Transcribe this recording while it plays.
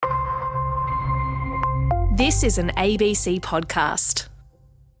This is an ABC podcast.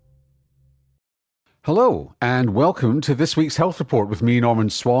 Hello, and welcome to this week's Health Report with me,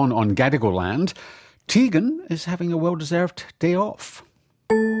 Norman Swan, on Gadigal land. Tegan is having a well-deserved day off.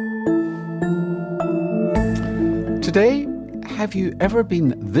 Today, have you ever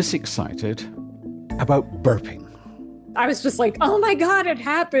been this excited about burping? I was just like, oh my God, it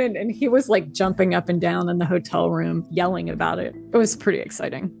happened. And he was like jumping up and down in the hotel room, yelling about it. It was pretty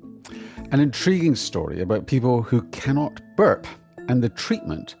exciting. An intriguing story about people who cannot burp and the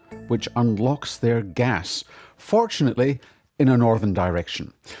treatment which unlocks their gas, fortunately in a northern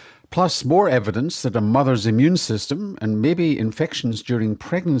direction. Plus, more evidence that a mother's immune system and maybe infections during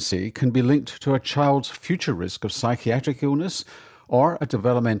pregnancy can be linked to a child's future risk of psychiatric illness or a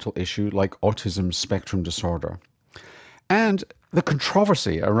developmental issue like autism spectrum disorder. And the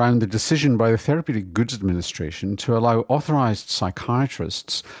controversy around the decision by the Therapeutic Goods Administration to allow authorised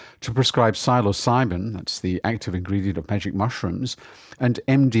psychiatrists to prescribe psilocybin, that's the active ingredient of magic mushrooms, and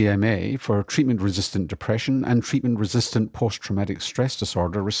MDMA for treatment-resistant depression and treatment-resistant post-traumatic stress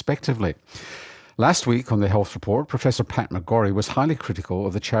disorder, respectively. Last week on the Health Report, Professor Pat McGorry was highly critical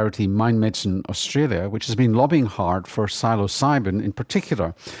of the charity Mind Medicine Australia, which has been lobbying hard for psilocybin in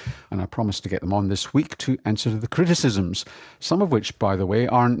particular. And I promised to get them on this week to answer the criticisms, some of which, by the way,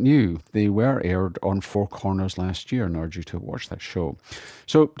 aren't new. They were aired on Four Corners last year, and I urge you to watch that show.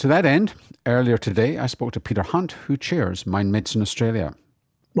 So to that end, earlier today, I spoke to Peter Hunt, who chairs Mind Medicine Australia.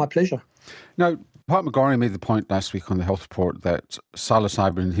 My pleasure. Now, Pat McGorry made the point last week on the Health Report that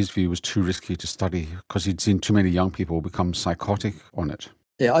psilocybin, in his view, was too risky to study because he'd seen too many young people become psychotic on it.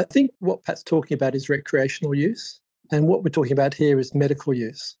 Yeah, I think what Pat's talking about is recreational use, and what we're talking about here is medical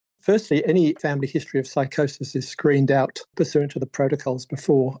use. Firstly, any family history of psychosis is screened out pursuant to the protocols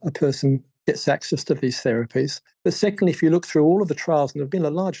before a person gets access to these therapies. But secondly, if you look through all of the trials, and there have been a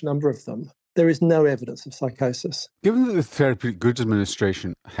large number of them, there is no evidence of psychosis. Given that the Therapeutic Goods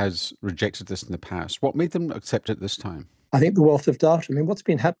Administration has rejected this in the past, what made them accept it this time? I think the wealth of data. I mean, what's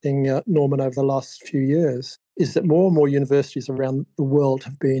been happening, Norman, over the last few years is that more and more universities around the world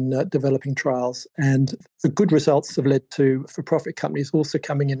have been developing trials, and the good results have led to for-profit companies also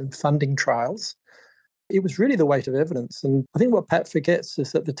coming in and funding trials. It was really the weight of evidence. And I think what Pat forgets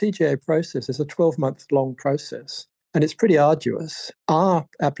is that the TGA process is a 12-month-long process. And it's pretty arduous. Our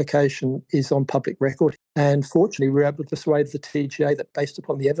application is on public record. And fortunately, we were able to persuade the TGA that based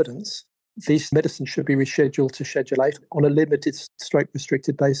upon the evidence, these medicines should be rescheduled to Schedule 8 on a limited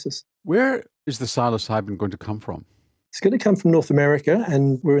stroke-restricted basis. Where is the psilocybin going to come from? It's going to come from North America,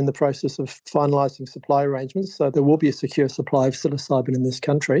 and we're in the process of finalising supply arrangements. So there will be a secure supply of psilocybin in this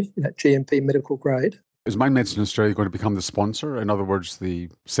country at GMP medical grade. Is Mind Medicine Australia going to become the sponsor? In other words, the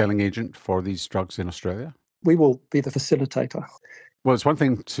selling agent for these drugs in Australia? We will be the facilitator. Well, it's one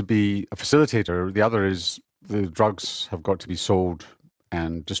thing to be a facilitator. The other is the drugs have got to be sold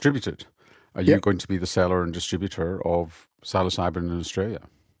and distributed. Are you going to be the seller and distributor of psilocybin in Australia?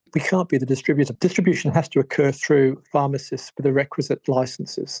 We can't be the distributor. Distribution has to occur through pharmacists with the requisite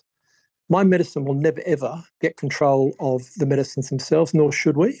licenses. Mind Medicine will never, ever get control of the medicines themselves, nor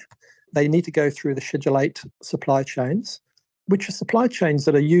should we. They need to go through the Schedule 8 supply chains, which are supply chains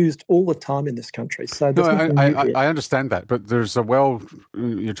that are used all the time in this country. So I understand that, but there's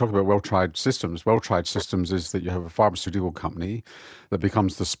you're talking about well-tried systems. Well-tried systems is that you have a pharmaceutical company that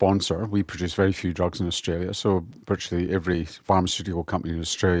becomes the sponsor. We produce very few drugs in Australia, so virtually every pharmaceutical company in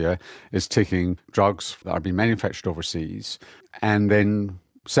Australia is taking drugs that are being manufactured overseas and then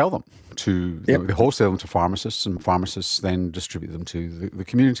sell them to, they wholesale them to pharmacists, and pharmacists then distribute them to the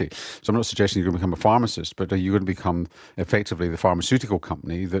community. So I'm not suggesting you're going to become a pharmacist, but are you going to become effectively the pharmaceutical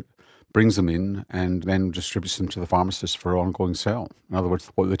company that brings them in and then distributes them to the pharmacists for ongoing sale? In other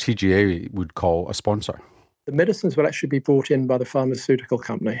words, what the TGA would call a sponsor. The medicines will actually be brought in by the pharmaceutical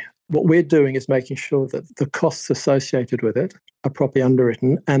company. What we're doing is making sure that the costs associated with it are properly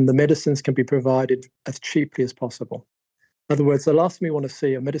underwritten and the medicines can be provided as cheaply as possible. In other words, the last thing we want to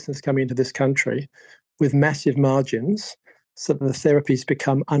see are medicines coming into this country with massive margins so that the therapies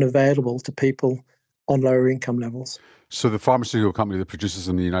become unavailable to people on lower income levels. So the pharmaceutical company that produces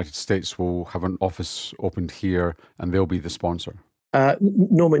them in the United States will have an office opened here and they'll be the sponsor?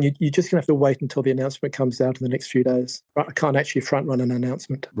 Norman, you're just going to have to wait until the announcement comes out in the next few days. I can't actually front-run an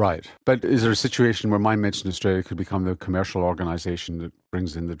announcement. Right. But is there a situation where Mind Medicine Australia could become the commercial organisation that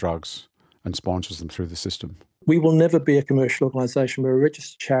brings in the drugs and sponsors them through the system? We will never be a commercial organisation. We're a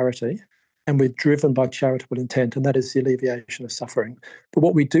registered charity and we're driven by charitable intent, and that is the alleviation of suffering. But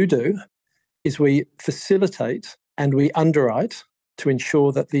what we do is we facilitate and we underwrite to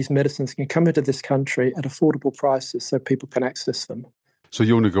ensure that these medicines can come into this country at affordable prices so people can access them. So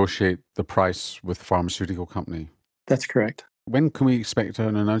you'll negotiate the price with the pharmaceutical company? That's correct. When can we expect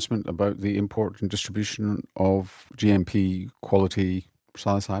an announcement about the import and distribution of GMP quality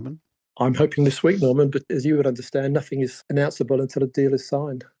psilocybin? I'm hoping this week, Norman, but as you would understand, nothing is announceable until a deal is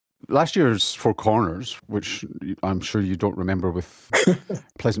signed. Last year's Four Corners, which I'm sure you don't remember with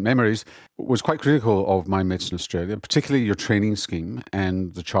pleasant memories, was quite critical of Mind Medicine Australia, particularly your training scheme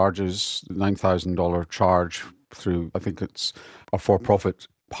and the charges, the $9,000 charge through, I think it's a for-profit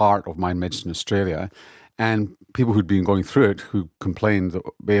part of Mind Medicine Australia. And people who'd been going through it who complained that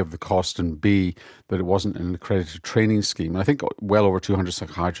A, of the cost, and B, that it wasn't an accredited training scheme. And I think well over 200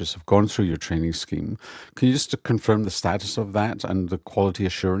 psychiatrists have gone through your training scheme. Can you just confirm the status of that and the quality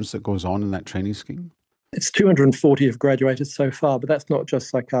assurance that goes on in that training scheme? It's 240 have graduated so far, but that's not just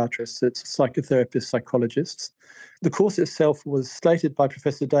psychiatrists, it's psychotherapists, psychologists. The course itself was slated by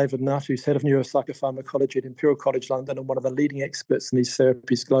Professor David Nutt, who's head of neuropsychopharmacology at Imperial College London and one of the leading experts in these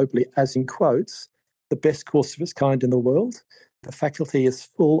therapies globally, as in quotes, the best course of its kind in the world. The faculty is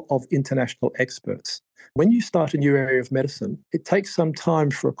full of international experts. When you start a new area of medicine, it takes some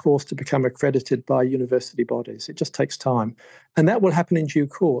time for a course to become accredited by university bodies. It just takes time. And that will happen in due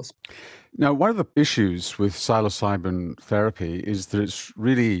course. Now, one of the issues with psilocybin therapy is that it's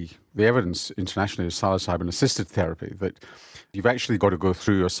really, the evidence internationally is psilocybin-assisted therapy, that you've actually got to go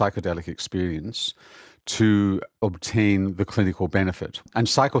through a psychedelic experience to obtain the clinical benefit. And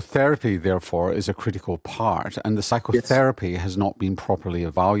psychotherapy, therefore, is a critical part, and the psychotherapy has not been properly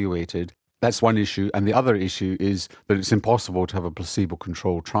evaluated. That's one issue. And the other issue is that it's impossible to have a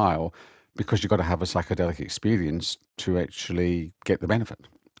placebo-controlled trial because you've got to have a psychedelic experience to actually get the benefit.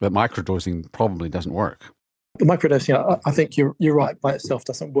 That microdosing probably doesn't work. The microdosing, I think you're right, by itself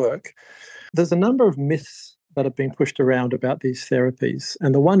doesn't work. There's a number of myths that have been pushed around about these therapies.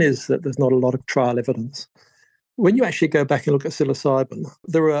 And the one is that there's not a lot of trial evidence. When you actually go back and look at psilocybin,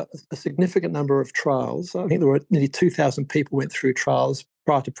 there are a significant number of trials. I think there were nearly 2,000 people went through trials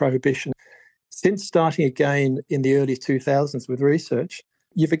prior to prohibition. Since starting again in the early 2000s with research,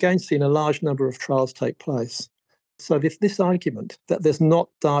 you've again seen a large number of trials take place. So this argument that there's not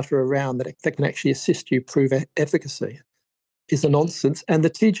data around that can actually assist you prove efficacy is a nonsense. And the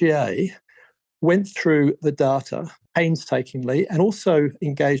TGA went through the data painstakingly and also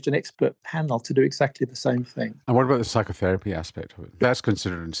engaged an expert panel to do exactly the same thing. And what about the psychotherapy aspect of it? That's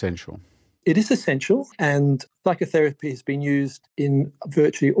considered essential. It is essential, and psychotherapy has been used in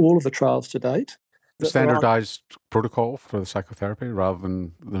virtually all of the trials to date. Standardized protocol for the psychotherapy rather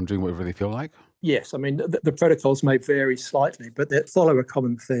than them doing whatever they feel like? Yes, I mean, the protocols may vary slightly, but they follow a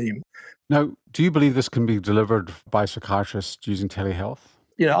common theme. Now, do you believe this can be delivered by psychiatrists using telehealth?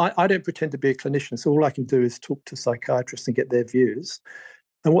 You know, I don't pretend to be a clinician, so all I can do is talk to psychiatrists and get their views.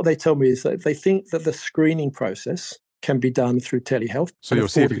 And what they tell me is that they think that the screening process can be done through telehealth. So you'll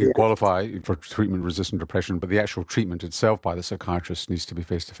see if you can qualify for treatment-resistant depression, but the actual treatment itself by the psychiatrist needs to be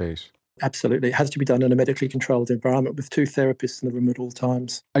face-to-face. Absolutely. It has to be done in a medically controlled environment with two therapists in the room at all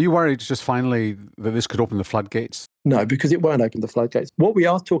times. Are you worried, just finally, that this could open the floodgates? No, because it won't open the floodgates. What we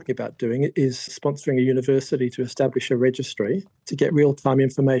are talking about doing is sponsoring a university to establish a registry to get real-time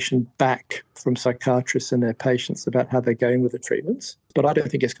information back from psychiatrists and their patients about how they're going with the treatments. But I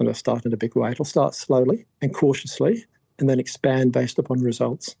don't think it's going to start in a big way. It'll start slowly and cautiously and then expand based upon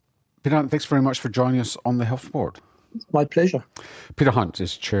results. Peter Hunt, thanks very much for joining us on the Health Report. My pleasure. Peter Hunt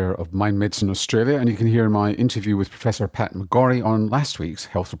is chair of Mind Medicine Australia, and you can hear my interview with Professor Pat McGorry on last week's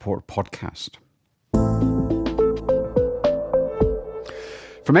Health Report podcast.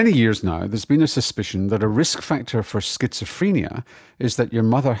 For many years now, there's been a suspicion that a risk factor for schizophrenia is that your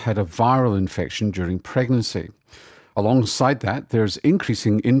mother had a viral infection during pregnancy. Alongside that, there's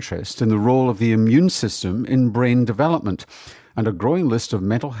increasing interest in the role of the immune system in brain development and a growing list of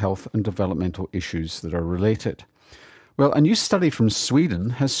mental health and developmental issues that are related. Well, a new study from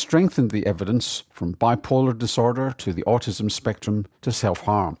Sweden has strengthened the evidence from bipolar disorder to the autism spectrum to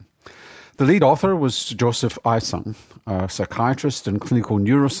self-harm. The lead author was Joseph Eisung, a psychiatrist and clinical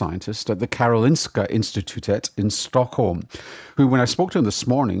neuroscientist at the Karolinska Institutet in Stockholm, who, when I spoke to him this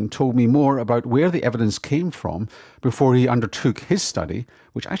morning, told me more about where the evidence came from before he undertook his study,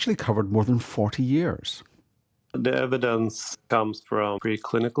 which actually covered more than 40 years. The evidence comes from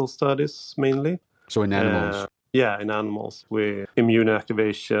preclinical studies mainly. So in animals? In animals, where immune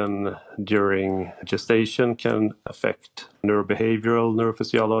activation during gestation can affect neurobehavioral,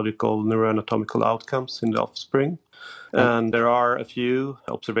 neurophysiological, neuroanatomical outcomes in the offspring. And there are a few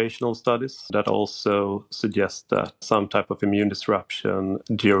observational studies that also suggest that some type of immune disruption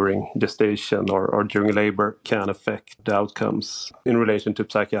during gestation or during labor can affect the outcomes in relation to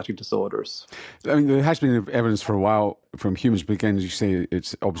psychiatric disorders. I mean, there has been evidence for a while from humans, but again, as you say,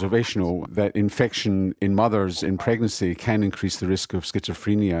 it's observational, that infection in mothers in pregnancy can increase the risk of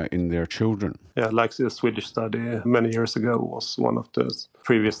schizophrenia in their children. Yeah, like the Swedish study many years ago was one of those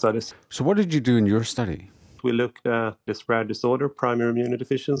previous studies. So what did you do in your study? We looked at this rare disorder, primary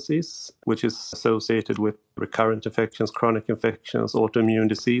immunodeficiencies, which is associated with recurrent infections, chronic infections, autoimmune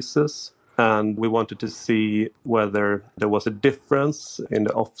diseases. And we wanted to see whether there was a difference in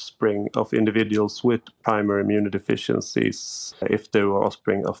the offspring of individuals with primary immunodeficiencies if they were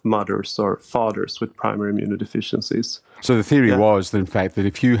offspring of mothers or fathers with primary immunodeficiencies. So the theory was, in fact, that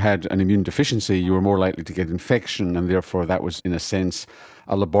if you had an immune deficiency, you were more likely to get infection, and therefore that was, in a sense,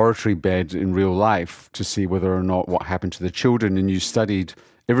 a laboratory bed in real life to see whether or not what happened to the children. And you studied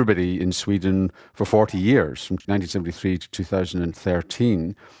everybody in Sweden for 40 years, from 1973 to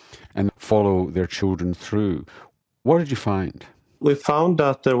 2013, and follow their children through. What did you find? We found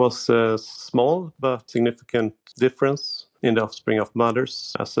that there was a small but significant difference in the offspring of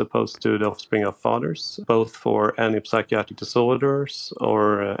mothers as opposed to the offspring of fathers, both for any psychiatric disorders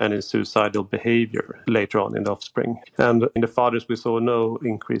or any suicidal behavior later on in the offspring. And in the fathers, we saw no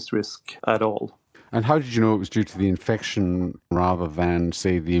increased risk at all. And how did you know it was due to the infection rather than,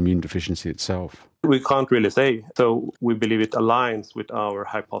 say, the immune deficiency itself? We can't really say. So we believe it aligns with our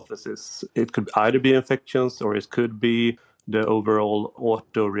hypothesis. It could either be infections or it could be the overall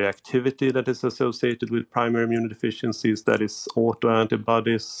autoreactivity that is associated with primary immunodeficiencies, that is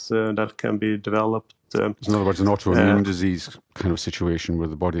autoantibodies that can be developed. In other words, an autoimmune disease kind of situation where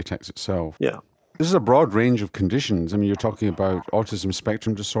the body attacks itself. Yeah. This is a broad range of conditions. I mean, you're talking about autism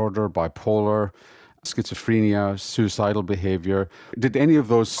spectrum disorder, bipolar, schizophrenia, suicidal behaviour. Did any of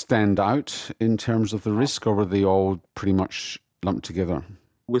those stand out in terms of the risk, or were they all pretty much lumped together?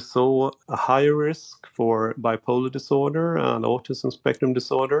 We saw a higher risk for bipolar disorder and autism spectrum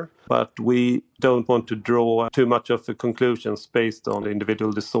disorder, but we don't want to draw too much of the conclusions based on the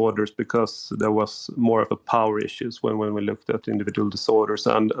individual disorders, because there was more of a power issues when we looked at individual disorders,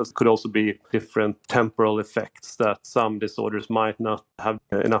 and it could also be different temporal effects that some disorders might not have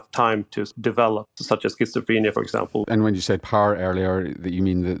enough time to develop, such as schizophrenia, for example. And when you said power earlier, that you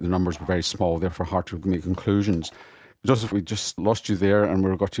mean that the numbers were very small, therefore hard to make conclusions. Joseph, we just lost you there and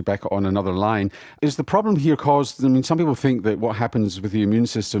we've got you back on another line. Is the problem here caused, I mean, some people think that what happens with the immune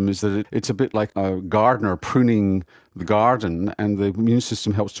system is that it's a bit like a gardener pruning the garden and the immune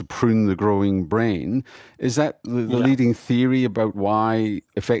system helps to prune the growing brain. Is that the leading theory about why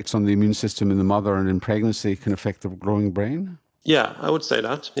effects on the immune system in the mother and in pregnancy can affect the growing brain? Yeah, I would say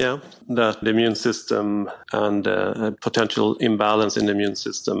that, that the immune system and a potential imbalance in the immune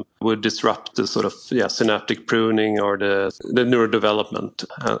system would disrupt the sort of synaptic pruning or the neurodevelopment.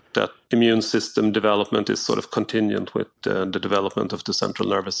 That immune system development is sort of contingent with the development of the central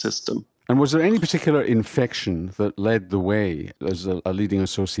nervous system. And was there any particular infection that led the way as a leading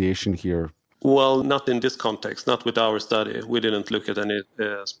association here? Well, not in this context, not with our study. We didn't look at any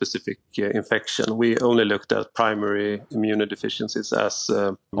specific infection. We only looked at primary immunodeficiencies as...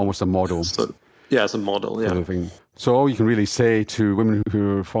 almost a model. As a model, So all you can really say to women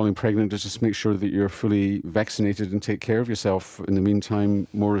who are falling pregnant is just make sure that you're fully vaccinated and take care of yourself. In the meantime,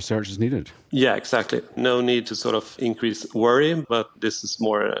 more research is needed. Yeah, exactly. No need to sort of increase worry, but this is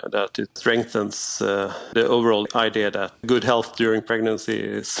more that it strengthens the overall idea that good health during pregnancy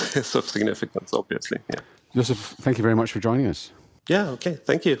is of significance, obviously. Yeah. Joseph, thank you very much for joining us. Yeah, okay,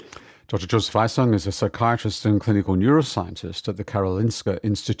 thank you. Dr. Joseph Eisung is a psychiatrist and clinical neuroscientist at the Karolinska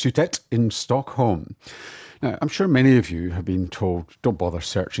Institutet in Stockholm. Now, I'm sure many of you have been told, don't bother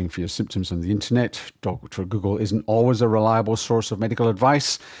searching for your symptoms on the internet. Dr. Google isn't always a reliable source of medical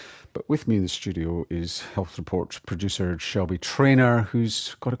advice. But with me in the studio is Health Report producer Shelby Trainer,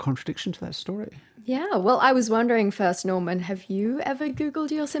 who's got a contradiction to that story. Yeah, well, I was wondering first, Norman, have you ever Googled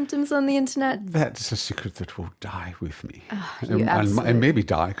your symptoms on the internet? That's a secret that will die with me. And maybe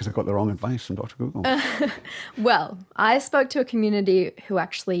die because I got the wrong advice from Dr. Google. Well, I spoke to a community who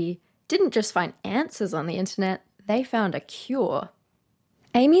actually didn't just find answers on the internet, they found a cure.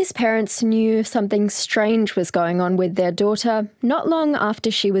 Amy's parents knew something strange was going on with their daughter not long after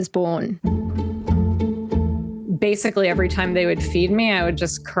she was born. Basically, every time they would feed me, I would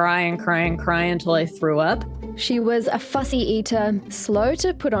just cry and cry and cry until I threw up. She was a fussy eater, slow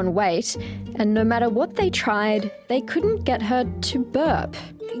to put on weight, and no matter what they tried, they couldn't get her to burp.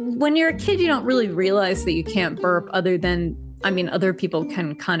 When you're a kid, you don't really realize that you can't burp other people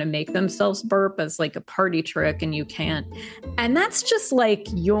can kind of make themselves burp as like a party trick and you can't. And that's just like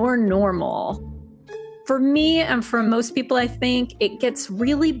your normal. For me and for most people, I think it gets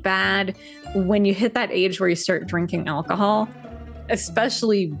really bad when you hit that age where you start drinking alcohol,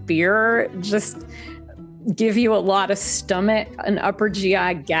 especially beer, just give you a lot of stomach and upper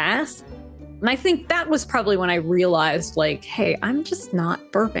GI gas. And I think that was probably when I realized, like, hey, I'm just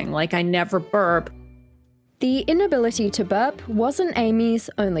not burping. Like, I never burp. The inability to burp wasn't Amy's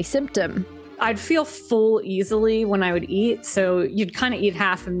only symptom. I'd feel full easily when I would eat. So you'd kind of eat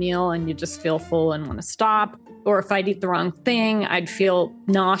half a meal and you just feel full and want to stop. Or if I'd eat the wrong thing, I'd feel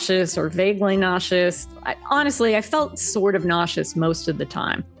nauseous or vaguely nauseous. I felt sort of nauseous most of the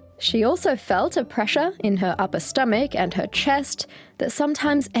time. She also felt a pressure in her upper stomach and her chest that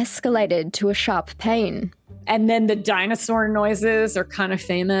sometimes escalated to a sharp pain. And then the dinosaur noises are kind of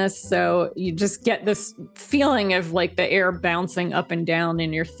famous. So you just get this feeling of like the air bouncing up and down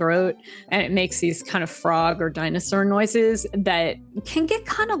in your throat. And it makes these kind of frog or dinosaur noises that can get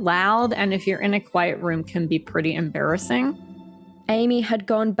kind of loud. And if you're in a quiet room, can be pretty embarrassing. Amy had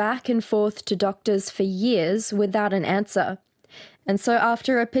gone back and forth to doctors for years without an answer. And so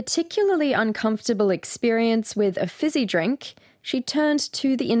after a particularly uncomfortable experience with a fizzy drink, she turned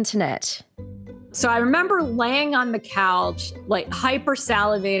to the internet. So I remember laying on the couch, like hyper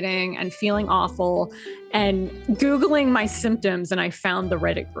salivating and feeling awful, and Googling my symptoms, and I found the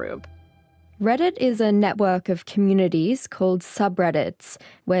Reddit group. Reddit is a network of communities called subreddits,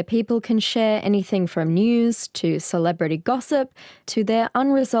 where people can share anything from news to celebrity gossip to their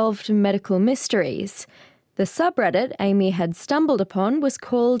unresolved medical mysteries. The subreddit Amy had stumbled upon was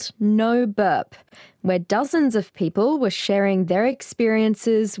called No Burp, where dozens of people were sharing their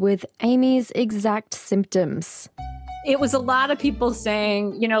experiences with Amy's exact symptoms. It was a lot of people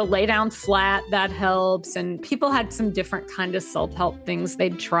saying, lay down flat, that helps. And people had some different kind of self-help things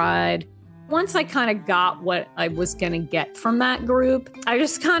they'd tried. Once I kind of got what I was going to get from that group, I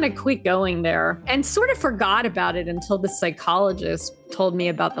just kind of quit going there and sort of forgot about it until the psychologist told me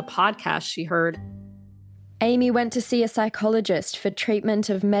about the podcast she heard. Amy went to see a psychologist for treatment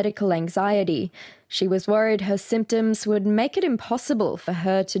of medical anxiety. She was worried her symptoms would make it impossible for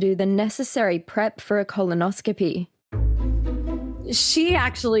her to do the necessary prep for a colonoscopy. She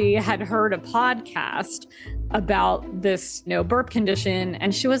actually had heard a podcast about this no burp condition,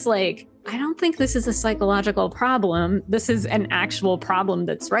 and she was like, I don't think this is a psychological problem. This is an actual problem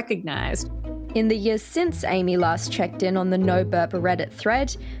that's recognized. In the years since Amy last checked in on the No Burp Reddit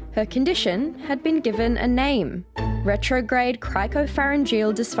thread, her condition had been given a name: retrograde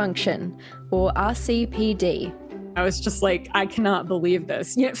cricopharyngeal dysfunction, or RCPD. I was just like, I cannot believe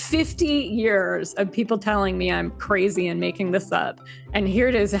this. 50 years of people telling me I'm crazy and making this up. And here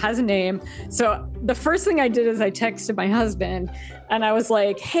it is, it has a name. So the first thing I did is I texted my husband and I was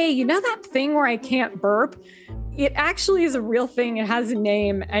like, hey, that thing where I can't burp? It actually is a real thing. It has a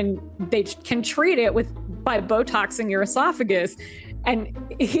name and they can treat it by Botoxing your esophagus. And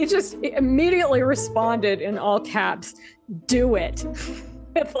he just immediately responded in all caps, do it,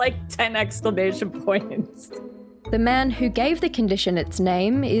 with like 10 exclamation points. The man who gave the condition its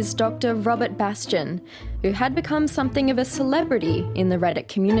name is Dr. Robert Bastian, who had become something of a celebrity in the Reddit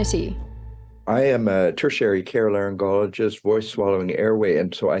community. I am a tertiary care laryngologist, voice-swallowing airway,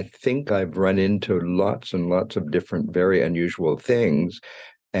 and so I think I've run into lots and lots of different, very unusual things.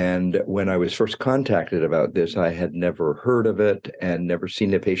 And when I was first contacted about this, I had never heard of it and never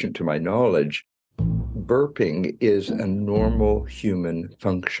seen a patient to my knowledge. Burping is a normal human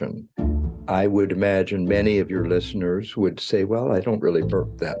function. I would imagine many of your listeners would say, well, I don't really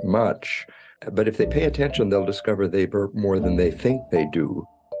burp that much. But if they pay attention, they'll discover they burp more than they think they do.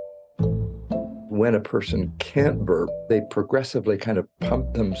 When a person can't burp, they progressively kind of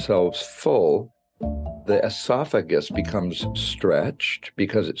pump themselves full. The esophagus becomes stretched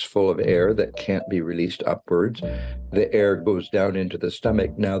because it's full of air that can't be released upwards. The air goes down into the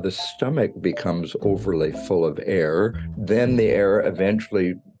stomach. Now the stomach becomes overly full of air. Then the air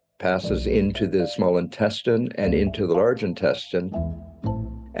eventually passes into the small intestine and into the large intestine.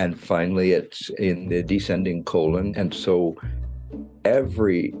 And finally, it's in the descending colon. And so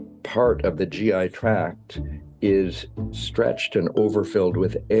every part of the GI tract is stretched and overfilled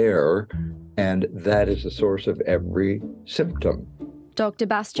with air, and that is the source of every symptom. Dr.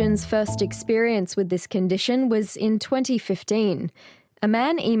 Bastian's first experience with this condition was in 2015. A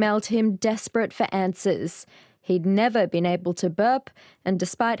man emailed him desperate for answers. He'd never been able to burp, and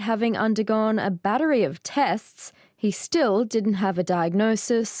despite having undergone a battery of tests, he still didn't have a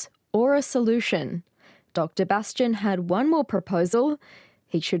diagnosis or a solution. Dr. Bastian had one more proposal.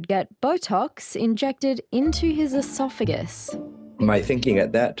 He should get Botox injected into his esophagus. My thinking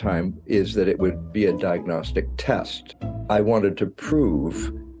at that time is that it would be a diagnostic test. I wanted to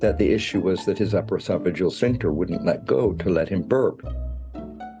prove that the issue was that his upper esophageal sphincter wouldn't let go to let him burp.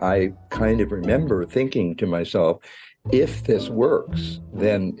 I kind of remember thinking to myself, if this works,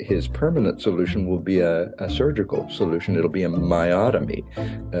 then his permanent solution will be a surgical solution. It'll be a myotomy,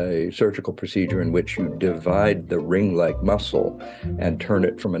 a surgical procedure in which you divide the ring-like muscle and turn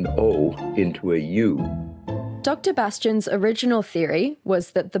it from an O into a U. Dr. Bastian's original theory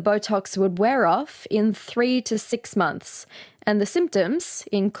was that the Botox would wear off in 3 to 6 months, and the symptoms,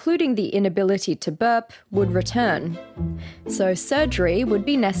 including the inability to burp, would return. So surgery would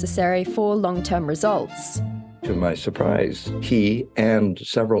be necessary for long-term results. To my surprise, he and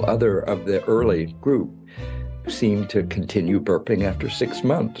several other of the early group seemed to continue burping after 6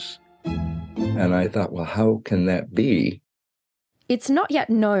 months. And I thought, well, how can that be? It's not yet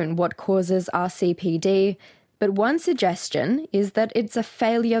known what causes RCPD, but one suggestion is that it's a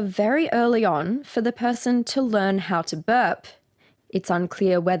failure very early on for the person to learn how to burp. It's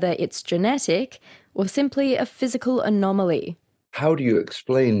unclear whether it's genetic or simply a physical anomaly. How do you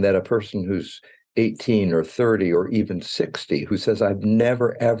explain that a person who's 18 or 30 or even 60 who says, I've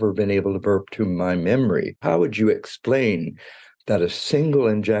never, ever been able to burp to my memory, how would you explain that a single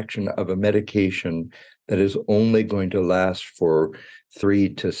injection of a medication that is only going to last for 3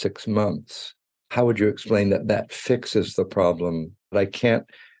 to 6 months, how would you explain that that fixes the problem? But I can't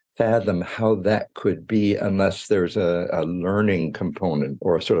fathom how that could be unless there's a learning component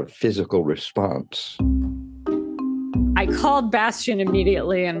or a sort of physical response. I called Bastian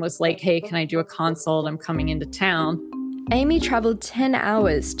immediately and was like, hey, can I do a consult? I'm coming into town. Amy travelled 10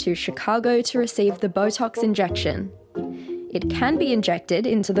 hours to Chicago to receive the Botox injection. It can be injected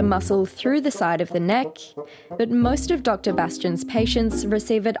into the muscle through the side of the neck, but most of Dr. Bastian's patients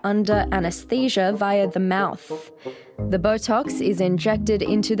receive it under anaesthesia via the mouth. The Botox is injected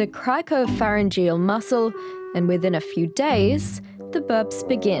into the cricopharyngeal muscle, and within a few days, the burps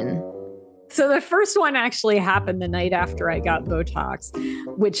begin. So the first one actually happened the night after I got Botox,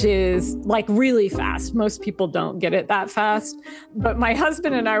 which is like really fast. Most people don't get it that fast. But my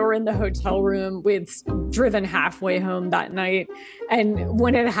husband and I were in the hotel room. We'd driven halfway home that night. And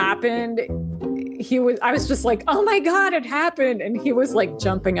when it happened, I was just like, oh my God, it happened. And he was like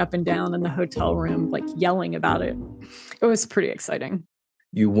jumping up and down in the hotel room, like yelling about it. It was pretty exciting.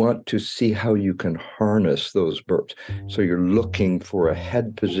 You want to see how you can harness those burps. So you're looking for a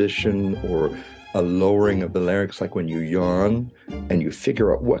head position or a lowering of the larynx, like when you yawn, and you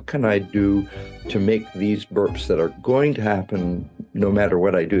figure out what can I do to make these burps that are going to happen, no matter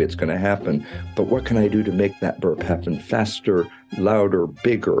what I do, it's going to happen. But what can I do to make that burp happen faster, louder,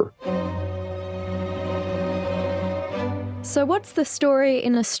 bigger? So what's the story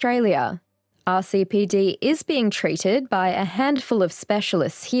in Australia? RCPD is being treated by a handful of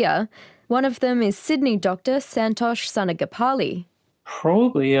specialists here. One of them is Sydney doctor Santosh Sanagapali.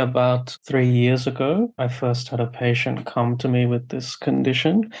 Probably about 3 years ago, I first had a patient come to me with this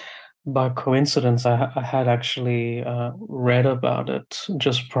condition. By coincidence, I had actually read about it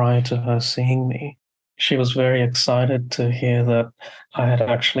just prior to her seeing me. She was very excited to hear that I had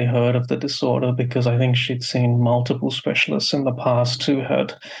actually heard of the disorder because I think she'd seen multiple specialists in the past who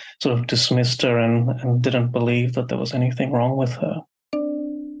had sort of dismissed her and didn't believe that there was anything wrong with her.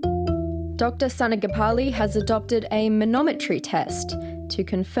 Dr. Sanagapali has adopted a manometry test to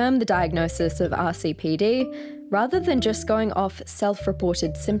confirm the diagnosis of RCPD rather than just going off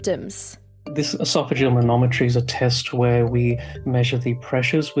self-reported symptoms. This esophageal manometry is a test where we measure the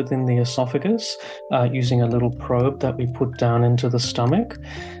pressures within the esophagus using a little probe that we put down into the stomach.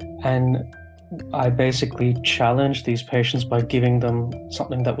 And I basically challenge these patients by giving them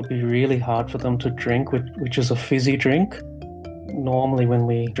something that would be really hard for them to drink, which is a fizzy drink. Normally when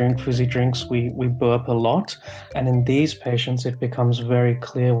we drink fizzy drinks, we burp a lot. And in these patients, it becomes very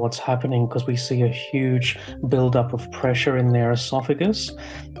clear what's happening because we see a huge buildup of pressure in their esophagus.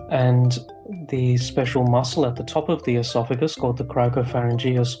 And the special muscle at the top of the esophagus called the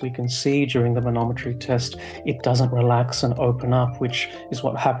cricopharyngeus, we can see during the manometry test, it doesn't relax and open up, which is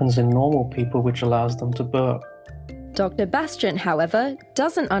what happens in normal people, which allows them to burp. Dr. Bastian, however,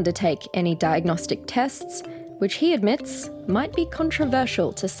 doesn't undertake any diagnostic tests, which he admits might be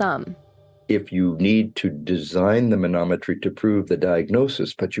controversial to some. If you need to design the manometry to prove the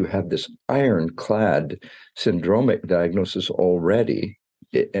diagnosis, but you have this ironclad syndromic diagnosis already,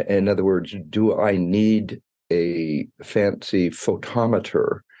 in other words, do I need a fancy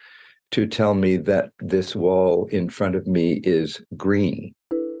photometer to tell me that this wall in front of me is green.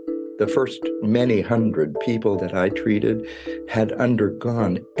 The first many hundred people that I treated had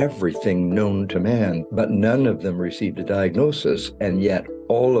undergone everything known to man, but none of them received a diagnosis, and yet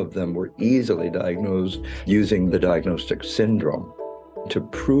all of them were easily diagnosed using the diagnostic syndrome. To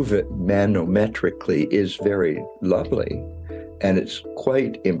prove it manometrically is very lovely, and it's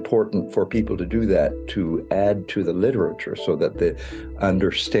quite important for people to do that, to add to the literature so that the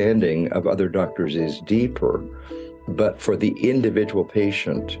understanding of other doctors is deeper. But for the individual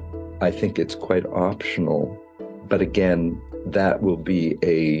patient, I think it's quite optional. But again, that will be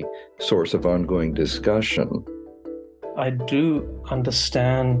a source of ongoing discussion. I do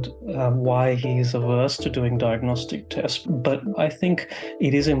understand why he's averse to doing diagnostic tests, but I think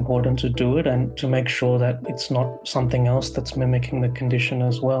it is important to do it and to make sure that it's not something else that's mimicking the condition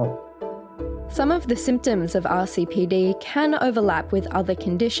as well. Some of the symptoms of RCPD can overlap with other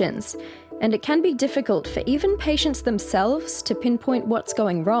conditions, and it can be difficult for even patients themselves to pinpoint what's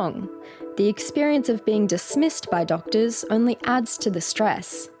going wrong. The experience of being dismissed by doctors only adds to the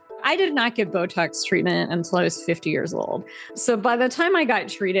stress. I did not get Botox treatment until I was 50 years old. So by the time I got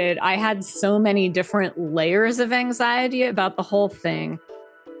treated, I had so many different layers of anxiety about the whole thing.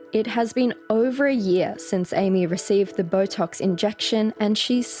 It has been over a year since Amy received the Botox injection, and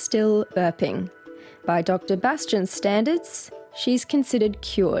she's still burping. By Dr. Bastian's standards, she's considered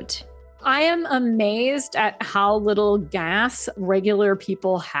cured. I am amazed at how little gas regular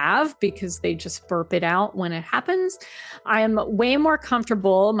people have because they just burp it out when it happens. I am way more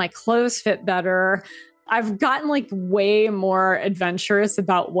comfortable. My clothes fit better. I've gotten way more adventurous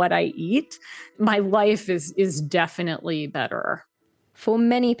about what I eat. My life is definitely better. For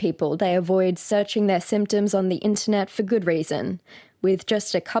many people, they avoid searching their symptoms on the internet for good reason. With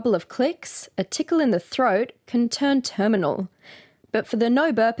just a couple of clicks, a tickle in the throat can turn terminal. But for the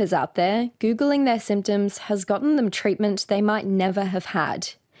no-burpers out there, Googling their symptoms has gotten them treatment they might never have had.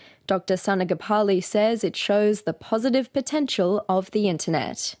 Dr. Sanagopali says it shows the positive potential of the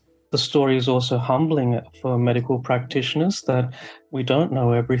internet. The story is also humbling for medical practitioners that we don't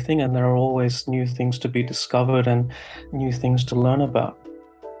know everything and there are always new things to be discovered and new things to learn about.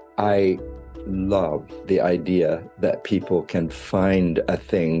 I love the idea that people can find a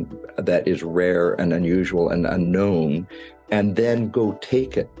thing that is rare and unusual and unknown and then go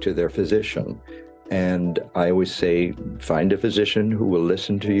take it to their physician. And I always say, find a physician who will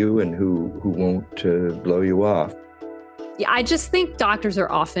listen to you and who won't blow you off. Yeah, I just think doctors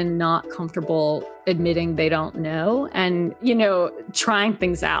are often not comfortable admitting they don't know and, trying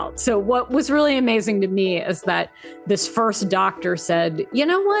things out. So what was really amazing to me is that this first doctor said, you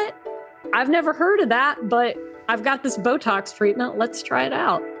know what? I've never heard of that, but I've got this Botox treatment. Let's try it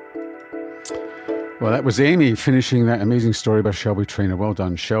out. Well, that was Amy finishing that amazing story by Shelby Traynor. Well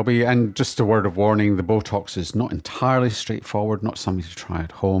done, Shelby. And just a word of warning, the Botox is not entirely straightforward, not something to try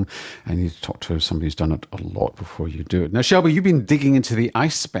at home. And you need to talk to somebody who's done it a lot before you do it. Now, Shelby, you've been digging into the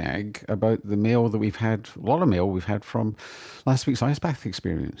ice bag about the mail that we've had, a lot of mail we've had from last week's ice bath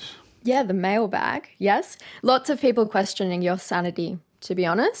experience. Yeah, the mailbag, yes. Lots of people questioning your sanity, to be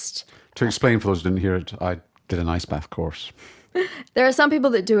honest. To explain for those who didn't hear it, I did an ice bath course. There are some people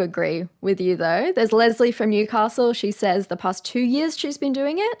that do agree with you, though. There's Leslie from Newcastle. She says the past 2 years she's been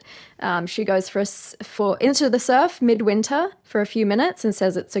doing it. She goes for into the surf midwinter for a few minutes and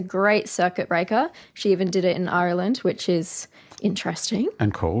says it's a great circuit breaker. She even did it in Ireland, which is interesting.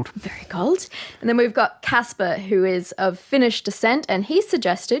 And cold. Very cold. And then we've got Casper, who is of Finnish descent, and he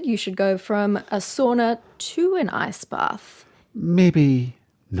suggested you should go from a sauna to an ice bath. Maybe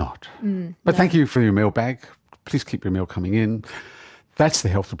not. But thank you for your mailbag. Please keep your mail coming in. That's the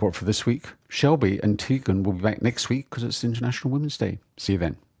health report for this week. Shelby and Tegan will be back next week because it's International Women's Day. See you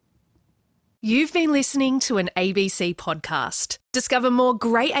then. You've been listening to an ABC podcast. Discover more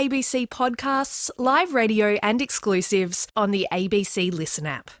great ABC podcasts, live radio and exclusives on the ABC Listen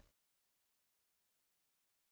app.